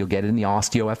day. You'll get it in the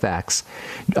OsteoFX.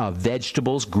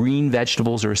 Vegetables, green vegetables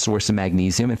are a source of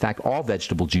magnesium. In fact, all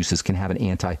vegetable juices can have an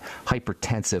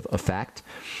antihypertensive effect.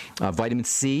 Vitamin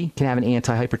C can have an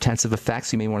antihypertensive effect,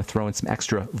 so you may want to throw in some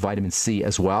extra vitamin C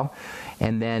as well.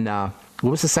 And then, what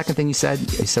was the second thing you said?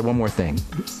 You said one more thing. It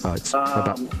was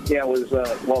the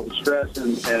stress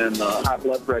and high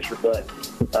blood pressure. But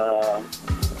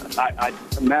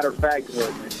matter of fact,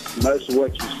 most of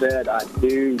what you said, I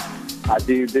do.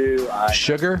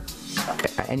 Sugar?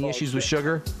 Any issues with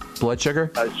sugar? Blood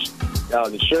sugar?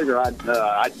 The sugar, I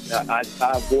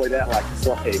avoid that like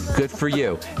the plague. Good for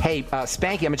you. Hey,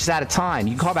 Spanky, I'm just out of time.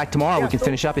 You can call back tomorrow. Yeah, we can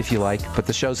finish up if you like, but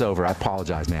the show's over. I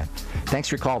apologize, man. Thanks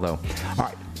for your call, though. All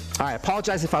right, I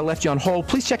apologize if I left you on hold.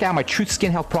 Please check out my Truth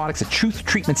Skin Health products at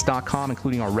truthtreatments.com,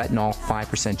 including our retinol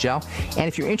 5% gel. And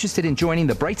if you're interested in joining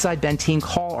the Brightside Ben team,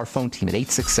 call our phone team at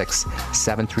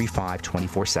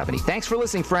 866-735-2470. Thanks for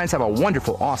listening, friends. Have a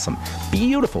wonderful, awesome,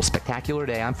 beautiful, spectacular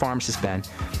day. I'm Pharmacist Ben.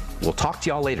 We'll talk to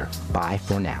y'all later. Bye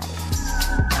for now.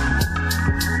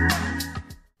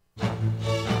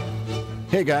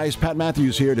 Hey guys, Pat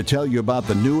Matthews here to tell you about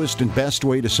the newest and best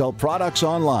way to sell products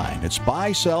online. It's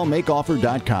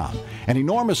buysellmakeoffer.com, an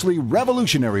enormously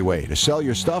revolutionary way to sell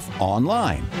your stuff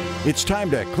online. It's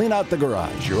time to clean out the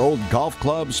garage, your old golf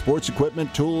clubs, sports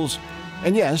equipment, tools,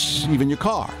 and yes, even your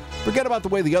car. Forget about the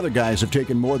way the other guys have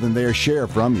taken more than their share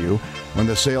from you when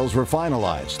the sales were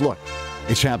finalized. Look,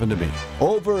 it's happened to me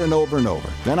over and over and over.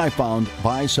 Then I found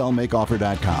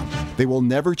buysellmakeoffer.com. They will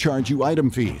never charge you item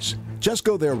fees. Just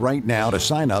go there right now to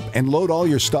sign up and load all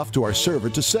your stuff to our server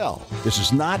to sell. This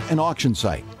is not an auction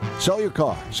site. Sell your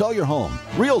car, sell your home.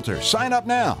 Realtor, sign up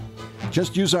now.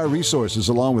 Just use our resources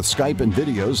along with Skype and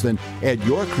videos, then add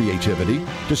your creativity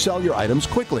to sell your items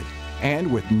quickly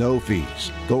and with no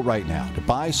fees. Go right now to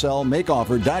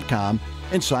buysellmakeoffer.com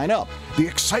and sign up. The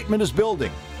excitement is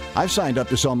building. I've signed up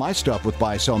to sell my stuff with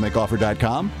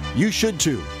buysellmakeoffer.com. You should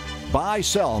too.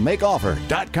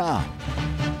 buysellmakeoffer.com.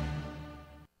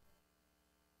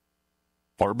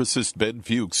 Pharmacist Ben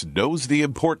Fuchs knows the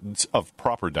importance of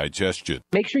proper digestion.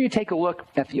 Make sure you take a look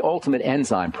at the Ultimate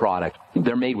Enzyme product.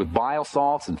 They're made with bile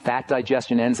salts and fat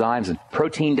digestion enzymes and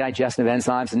protein digestive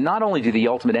enzymes. And not only do the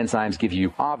Ultimate Enzymes give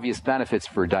you obvious benefits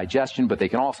for digestion, but they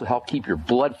can also help keep your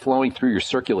blood flowing through your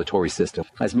circulatory system.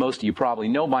 As most of you probably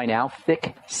know by now,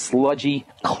 thick, sludgy,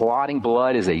 clotting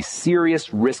blood is a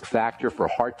serious risk factor for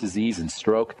heart disease and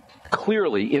stroke.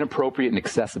 Clearly, inappropriate and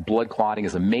excessive blood clotting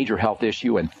is a major health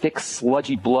issue, and thick,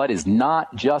 sludgy blood is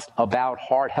not just about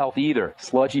heart health either.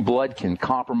 Sludgy blood can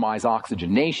compromise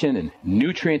oxygenation and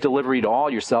nutrient delivery to all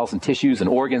your cells and tissues and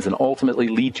organs, and ultimately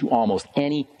lead to almost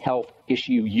any health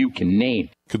issue you can name.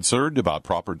 Concerned about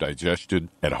proper digestion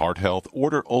and heart health?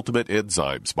 Order Ultimate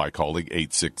Enzymes by calling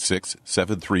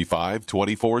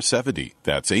 866-735-2470.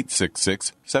 That's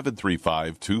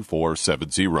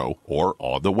 866-735-2470 or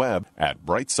on the web at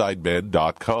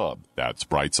brightsideben.com. That's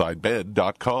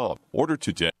brightsideben.com. Order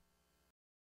today.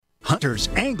 Hunters,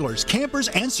 anglers, campers,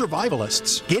 and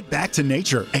survivalists. Get back to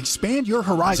nature. Expand your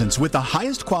horizons with the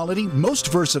highest quality,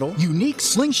 most versatile, unique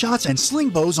slingshots and sling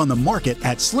bows on the market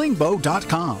at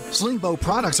slingbow.com. Slingbow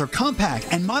products are compact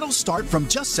and models start from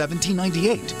just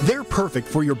 $17.98. They're perfect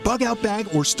for your bug-out bag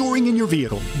or storing in your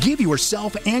vehicle. Give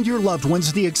yourself and your loved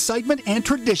ones the excitement and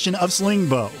tradition of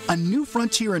slingbow. A new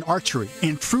frontier in archery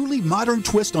and truly modern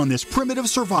twist on this primitive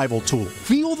survival tool.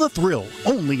 Feel the thrill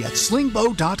only at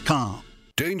slingbow.com.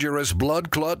 Dangerous blood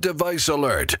clot device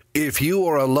alert. If you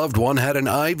or a loved one had an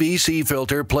IVC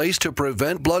filter placed to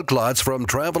prevent blood clots from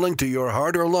traveling to your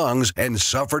heart or lungs and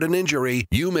suffered an injury,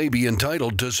 you may be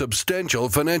entitled to substantial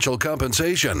financial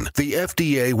compensation. The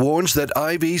FDA warns that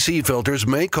IVC filters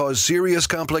may cause serious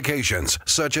complications,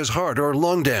 such as heart or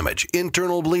lung damage,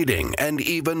 internal bleeding, and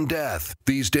even death.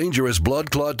 These dangerous blood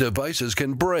clot devices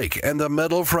can break, and the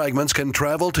metal fragments can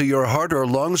travel to your heart or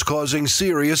lungs, causing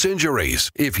serious injuries.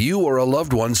 If you or a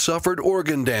loved one suffered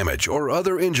organ damage or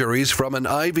other injuries from an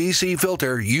IVC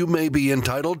filter, you may be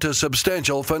entitled to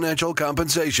substantial financial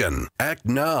compensation. Act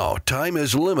now. Time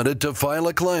is limited to file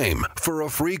a claim. For a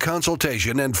free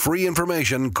consultation and free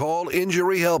information, call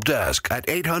Injury Help Desk at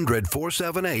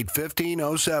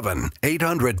 800-478-1507.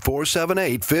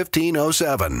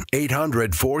 800-478-1507.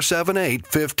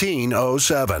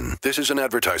 800-478-1507. This is an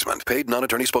advertisement. Paid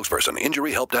non-attorney spokesperson.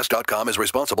 InjuryHelpDesk.com is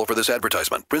responsible for this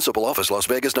advertisement. Principal office, Las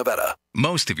Vegas, Nevada.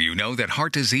 Most of you know that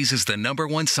heart disease is the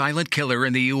 #1 silent killer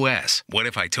in the U.S. What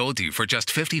if I told you for just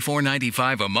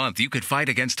 $54.95 a month you could fight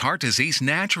against heart disease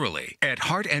naturally? At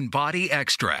Heart and Body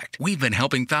Extract, we've been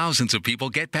helping thousands of people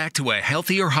get back to a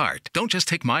healthier heart. Don't just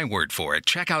take my word for it.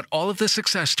 Check out all of the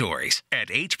success stories at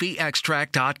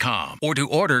hbextract.com. Or to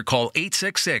order, call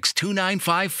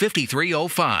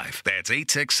 866-295-5305. That's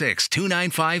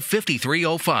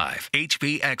 866-295-5305.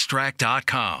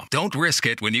 hbextract.com. Don't risk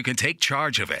it when you can take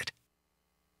charge of it.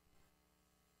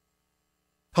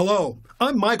 Hello,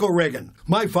 I'm Michael Reagan.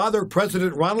 My father,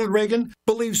 President Ronald Reagan,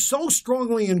 believed so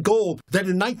strongly in gold that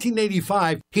in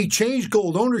 1985, he changed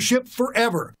gold ownership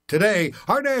forever. Today,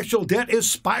 our national debt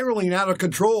is spiraling out of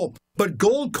control, but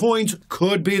gold coins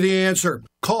could be the answer.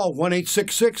 Call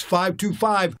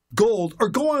 1-866-525-GOLD or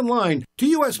go online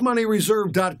to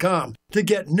usmoneyreserve.com to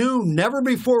get new,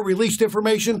 never-before-released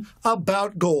information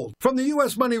about gold. From the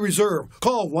U.S. Money Reserve,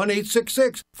 call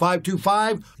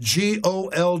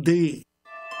 1-866-525-GOLD.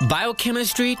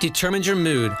 Biochemistry determines your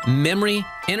mood, memory,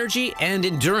 energy, and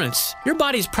endurance. Your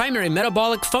body's primary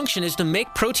metabolic function is to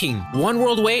make protein. One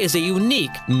World Whey is a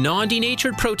unique,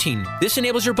 non-denatured protein. This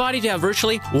enables your body to have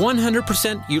virtually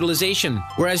 100% utilization,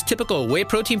 whereas typical whey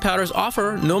protein powders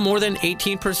offer no more than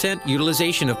 18%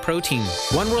 utilization of protein.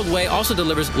 One World Whey also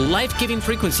delivers life-giving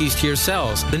frequencies to your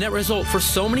cells. The net result for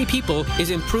so many people is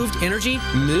improved energy,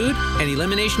 mood, and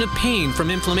elimination of pain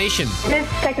from inflammation. This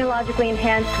technologically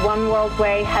enhanced One World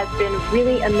Whey has been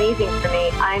really amazing for me.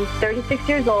 I'm 36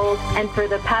 years old, and for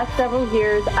the past several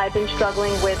years, I've been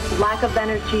struggling with lack of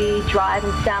energy, drive,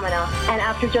 and stamina. And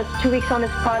after just 2 weeks on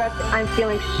this product, I'm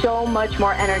feeling so much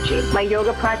more energy. My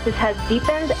yoga practice has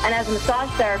deepened, and as a massage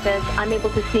therapist, I'm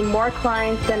able to see more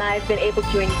clients than I've been able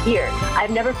to in years.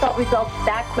 I've never felt results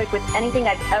that quick with anything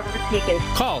I've ever taken.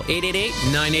 Call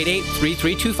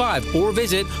 888-988-3325 or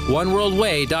visit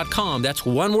oneworldwhey.com. That's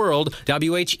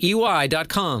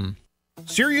oneworld.com.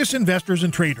 Serious investors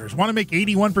and traders want to make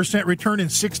 81% return in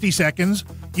 60 seconds?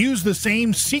 Use the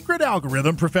same secret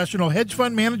algorithm professional hedge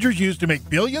fund managers use to make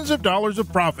billions of dollars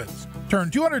of profits. Turn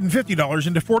 $250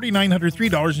 into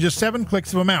 $4,903 in just 7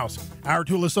 clicks of a mouse. Our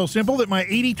tool is so simple that my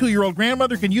 82-year-old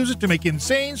grandmother can use it to make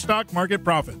insane stock market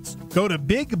profits. Go to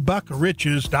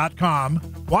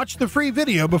BigBuckRiches.com. Watch the free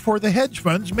video before the hedge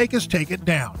funds make us take it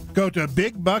down. Go to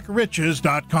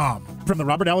BigBuckRiches.com. From the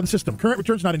Robert Allen System, current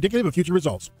returns not indicative of future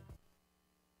results.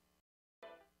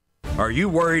 Are you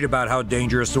worried about how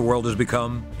dangerous the world has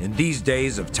become? In these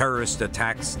days of terrorist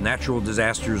attacks, natural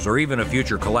disasters, or even a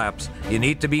future collapse, you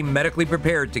need to be medically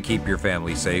prepared to keep your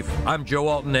family safe. I'm Joe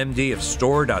Alton, MD of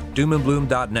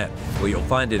store.doomandbloom.net, where you'll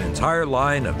find an entire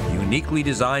line of uniquely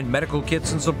designed medical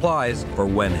kits and supplies for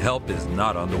when help is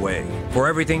not on the way. For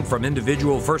everything from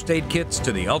individual first aid kits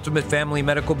to the ultimate family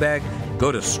medical bag, go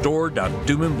to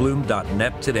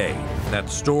store.doomandbloom.net today.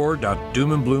 That's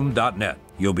store.doomandbloom.net.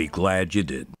 You'll be glad you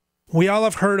did. We all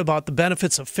have heard about the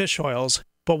benefits of fish oils,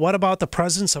 but what about the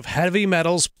presence of heavy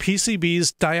metals,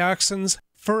 PCBs, dioxins,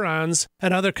 furans,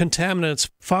 and other contaminants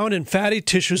found in fatty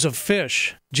tissues of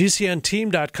fish?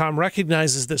 GCNteam.com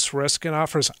recognizes this risk and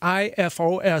offers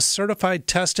IFOS certified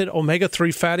tested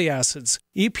omega-3 fatty acids.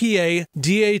 EPA,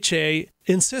 DHA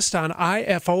insist on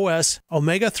IFOS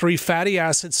omega-3 fatty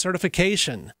acid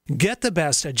certification. Get the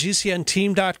best at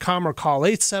GCNteam.com or call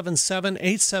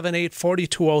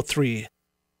 877-878-4203.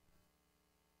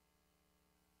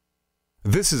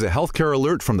 This is a healthcare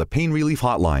alert from the Pain Relief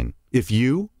Hotline. If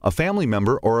you, a family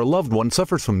member, or a loved one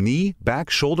suffers from knee, back,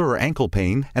 shoulder, or ankle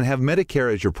pain and have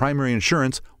Medicare as your primary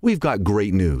insurance, we've got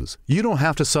great news. You don't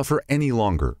have to suffer any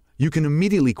longer. You can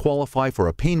immediately qualify for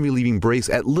a pain-relieving brace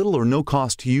at little or no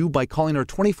cost to you by calling our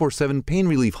 24/7 pain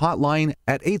relief hotline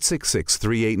at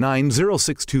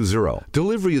 866-389-0620.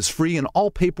 Delivery is free and all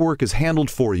paperwork is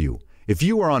handled for you. If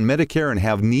you are on Medicare and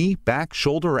have knee, back,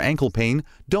 shoulder, or ankle pain,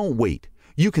 don't wait.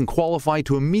 You can qualify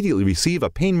to immediately receive a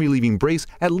pain-relieving brace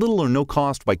at little or no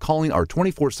cost by calling our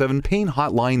 24/7 pain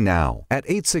hotline now at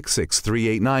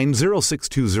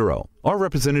 866-389-0620. Our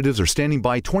representatives are standing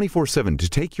by 24/7 to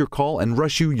take your call and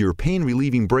rush you your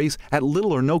pain-relieving brace at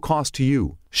little or no cost to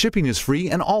you. Shipping is free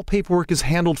and all paperwork is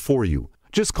handled for you.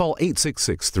 Just call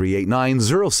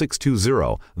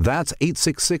 866-389-0620. That's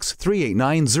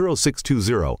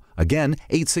 866-389-0620. Again,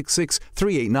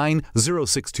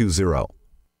 866-389-0620.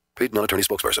 Paid non-attorney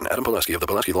spokesperson Adam Pulaski of the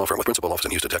Pulaski Law Firm with principal office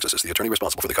in Houston, Texas is the attorney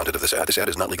responsible for the content of this ad. This ad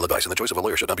is not legal advice, and the choice of a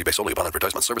lawyer should not be based solely upon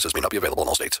advertisement. Services may not be available in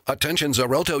all states. Attention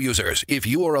Xarelto users. If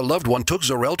you or a loved one took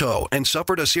Xarelto and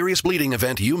suffered a serious bleeding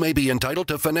event, you may be entitled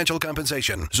to financial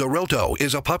compensation. Xarelto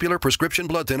is a popular prescription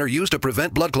blood thinner used to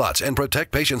prevent blood clots and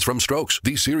protect patients from strokes.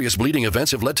 These serious bleeding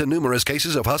events have led to numerous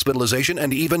cases of hospitalization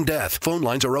and even death. Phone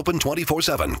lines are open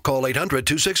 24/7. Call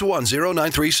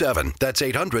 800-261-0937. That's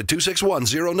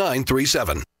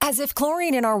 800-261-0937. As if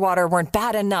chlorine in our water weren't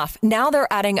bad enough, now they're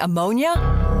adding ammonia?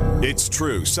 It's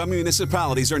true. Some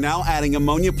municipalities are now adding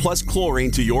ammonia plus chlorine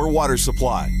to your water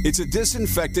supply. It's a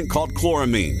disinfectant called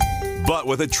chloramine. But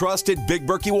with a trusted Big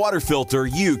Berkey water filter,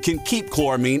 you can keep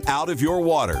chloramine out of your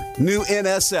water. New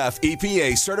NSF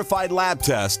EPA certified lab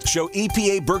tests show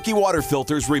EPA Berkey water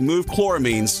filters remove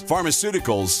chloramines,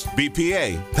 pharmaceuticals,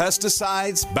 BPA,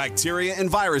 pesticides, bacteria and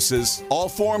viruses, all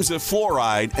forms of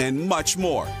fluoride, and much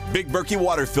more. Big Berkey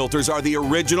water filters are the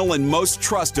original and most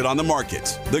trusted on the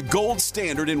market, the gold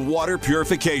standard in water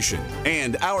purification.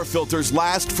 And our filters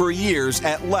last for years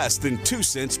at less than 2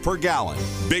 cents per gallon.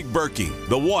 Big Berkey,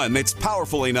 the one that's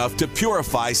powerful enough to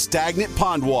purify stagnant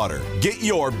pond water. Get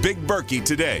your Big Berkey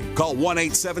today. Call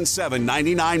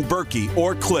 1-877-99-BERKEY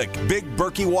or click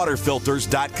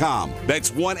BigBerkeyWaterFilters.com.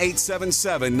 That's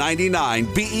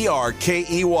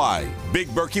 1-877-99-BERKEY. Big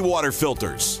Berkey Water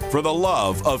Filters, for the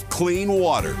love of clean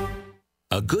water.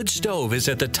 A good stove is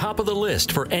at the top of the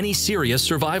list for any serious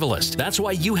survivalist. That's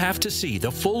why you have to see the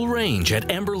full range at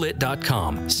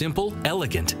Emberlit.com. Simple,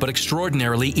 elegant, but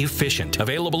extraordinarily efficient.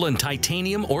 Available in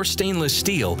titanium or stainless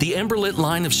steel, the Emberlit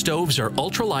line of stoves are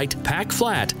ultralight, pack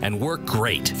flat, and work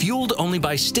great. Fueled only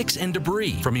by sticks and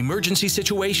debris. From emergency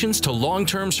situations to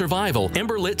long-term survival,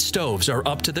 Emberlit stoves are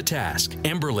up to the task.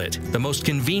 Emberlit, the most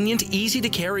convenient,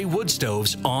 easy-to-carry wood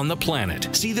stoves on the planet.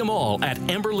 See them all at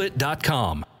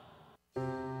Emberlit.com.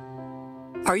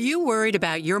 Are you worried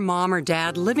about your mom or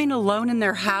dad living alone in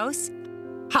their house?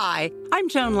 Hi, I'm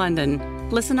Joan London.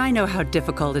 Listen, I know how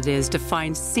difficult it is to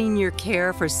find senior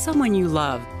care for someone you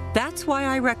love. That's why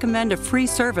I recommend a free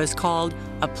service called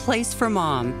A Place for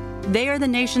Mom. They are the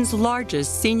nation's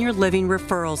largest senior living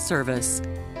referral service.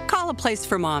 Call A Place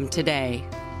for Mom today.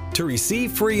 To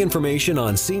receive free information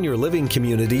on senior living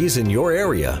communities in your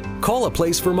area, call A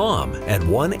Place for Mom at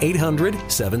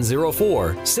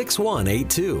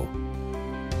 1-800-704-6182.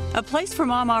 A Place for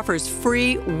Mom offers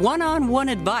free one-on-one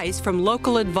advice from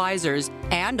local advisors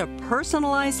and a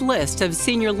personalized list of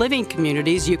senior living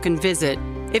communities you can visit.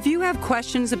 If you have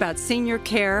questions about senior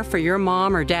care for your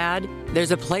mom or dad,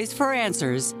 there's a place for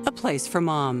answers, A Place for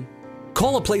Mom.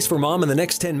 Call A Place for Mom in the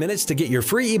next 10 minutes to get your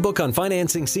free ebook on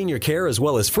financing senior care as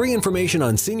well as free information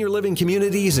on senior living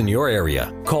communities in your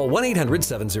area. Call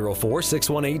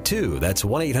 1-800-704-6182. That's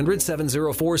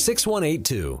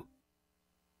 1-800-704-6182.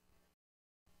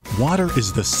 Water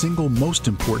is the single most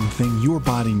important thing your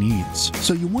body needs,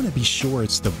 so you want to be sure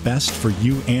it's the best for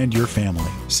you and your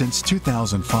family. Since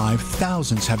 2005,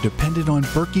 thousands have depended on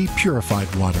Berkey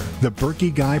purified water. The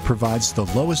Berkey Guy provides the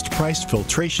lowest priced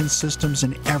filtration systems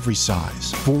in every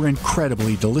size for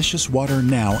incredibly delicious water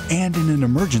now and in an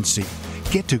emergency.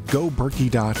 Get to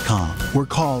GoBerkey.com or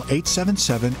call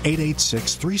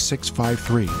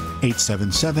 877-886-3653.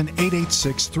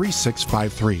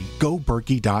 877-886-3653.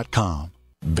 GoBerkey.com.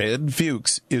 Ben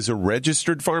Fuchs is a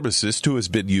registered pharmacist who has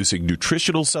been using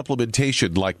nutritional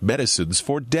supplementation like medicines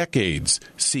for decades,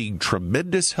 seeing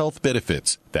tremendous health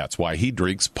benefits. That's why he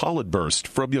drinks Pollen Burst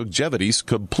from Longevity's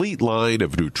complete line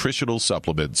of nutritional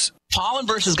supplements. Pollen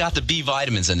Burst has got the B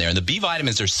vitamins in there, and the B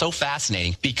vitamins are so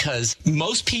fascinating because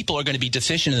most people are going to be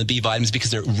deficient in the B vitamins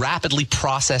because they're rapidly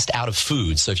processed out of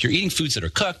food. So if you're eating foods that are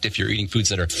cooked, if you're eating foods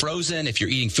that are frozen, if you're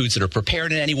eating foods that are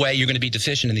prepared in any way, you're going to be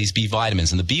deficient in these B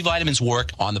vitamins. And the B vitamins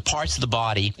work on the parts of the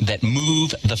body that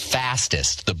move the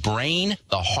fastest: the brain,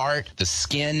 the heart, the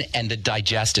skin, and the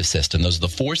digestive system. Those are the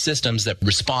four systems that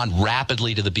respond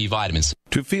rapidly to the B vitamins.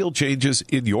 To feel changes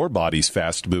in your body's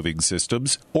fast-moving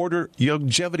systems, order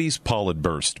Youngevity's Pollen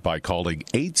Burst by calling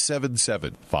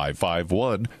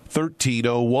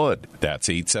 877-551-1301. That's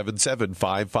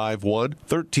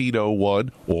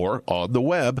 877-551-1301 or on the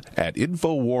web at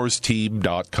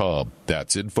InfoWarsTeam.com.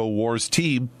 That's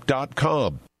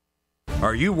InfoWarsTeam.com.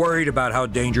 Are you worried about how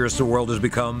dangerous the world has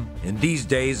become? In these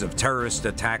days of terrorist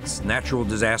attacks, natural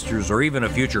disasters, or even a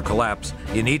future collapse,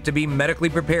 you need to be medically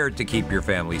prepared to keep your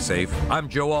family safe. I'm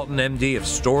Joe Alton, MD of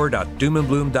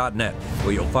store.doomandbloom.net,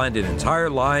 where you'll find an entire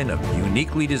line of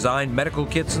uniquely designed medical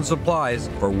kits and supplies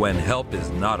for when help is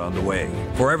not on the way.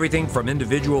 For everything from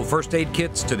individual first aid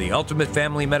kits to the ultimate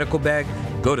family medical bag,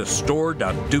 go to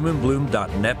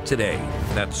store.doomandbloom.net today.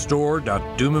 That's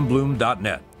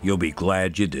store.doomandbloom.net. You'll be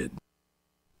glad you did.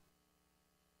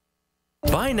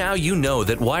 By now you know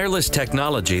that wireless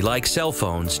technology like cell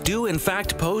phones do in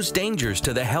fact pose dangers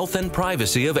to the health and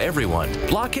privacy of everyone.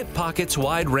 Block-It Pocket's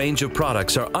wide range of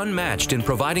products are unmatched in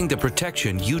providing the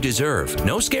protection you deserve.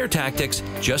 No scare tactics,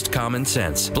 just common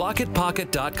sense.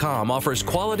 BlockItPocket.com offers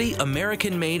quality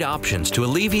American-made options to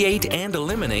alleviate and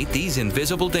eliminate these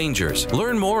invisible dangers.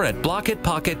 Learn more at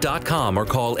BlockItPocket.com or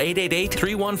call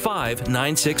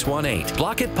 888-315-9618.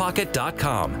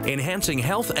 BlockItPocket.com, enhancing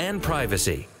health and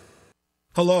privacy.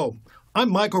 Hello, I'm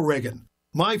Michael Reagan.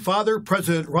 My father,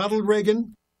 President Ronald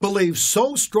Reagan, believed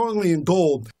so strongly in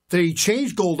gold that he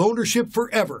changed gold ownership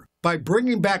forever by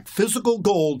bringing back physical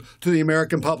gold to the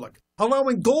American public,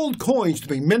 allowing gold coins to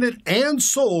be minted and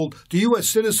sold to U.S.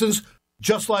 citizens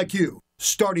just like you,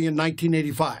 starting in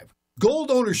 1985.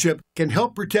 Gold ownership can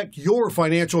help protect your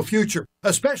financial future,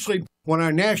 especially when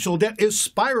our national debt is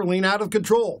spiraling out of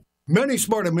control. Many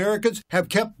smart Americans have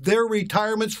kept their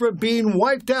retirements from being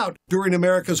wiped out during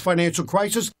America's financial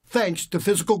crisis thanks to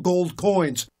physical gold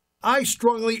coins. I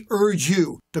strongly urge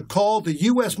you to call the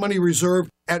U.S. Money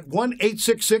Reserve at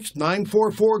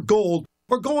 1-866-944-GOLD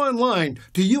or go online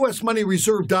to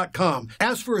usmoneyreserve.com.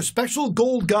 Ask for a special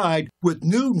gold guide with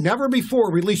new,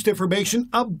 never-before-released information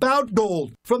about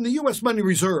gold from the U.S. Money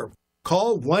Reserve.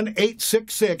 Call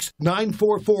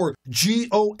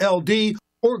 1-866-944-GOLD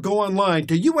or go online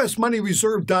to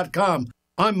usmoneyreserve.com.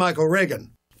 I'm Michael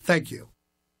Reagan. Thank you.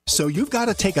 So you've got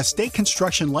to take a state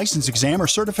construction license exam or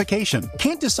certification.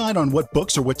 Can't decide on what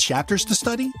books or what chapters to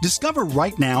study? Discover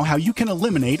right now how you can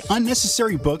eliminate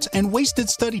unnecessary books and wasted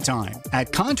study time.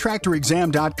 At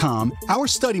contractorexam.com, our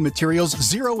study materials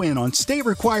zero in on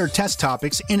state-required test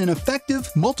topics in an effective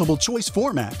multiple-choice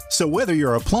format. So whether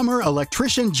you're a plumber,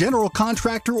 electrician, general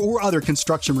contractor, or other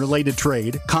construction-related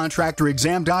trade,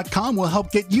 contractorexam.com will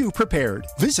help get you prepared.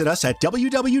 Visit us at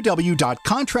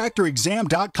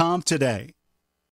www.contractorexam.com today.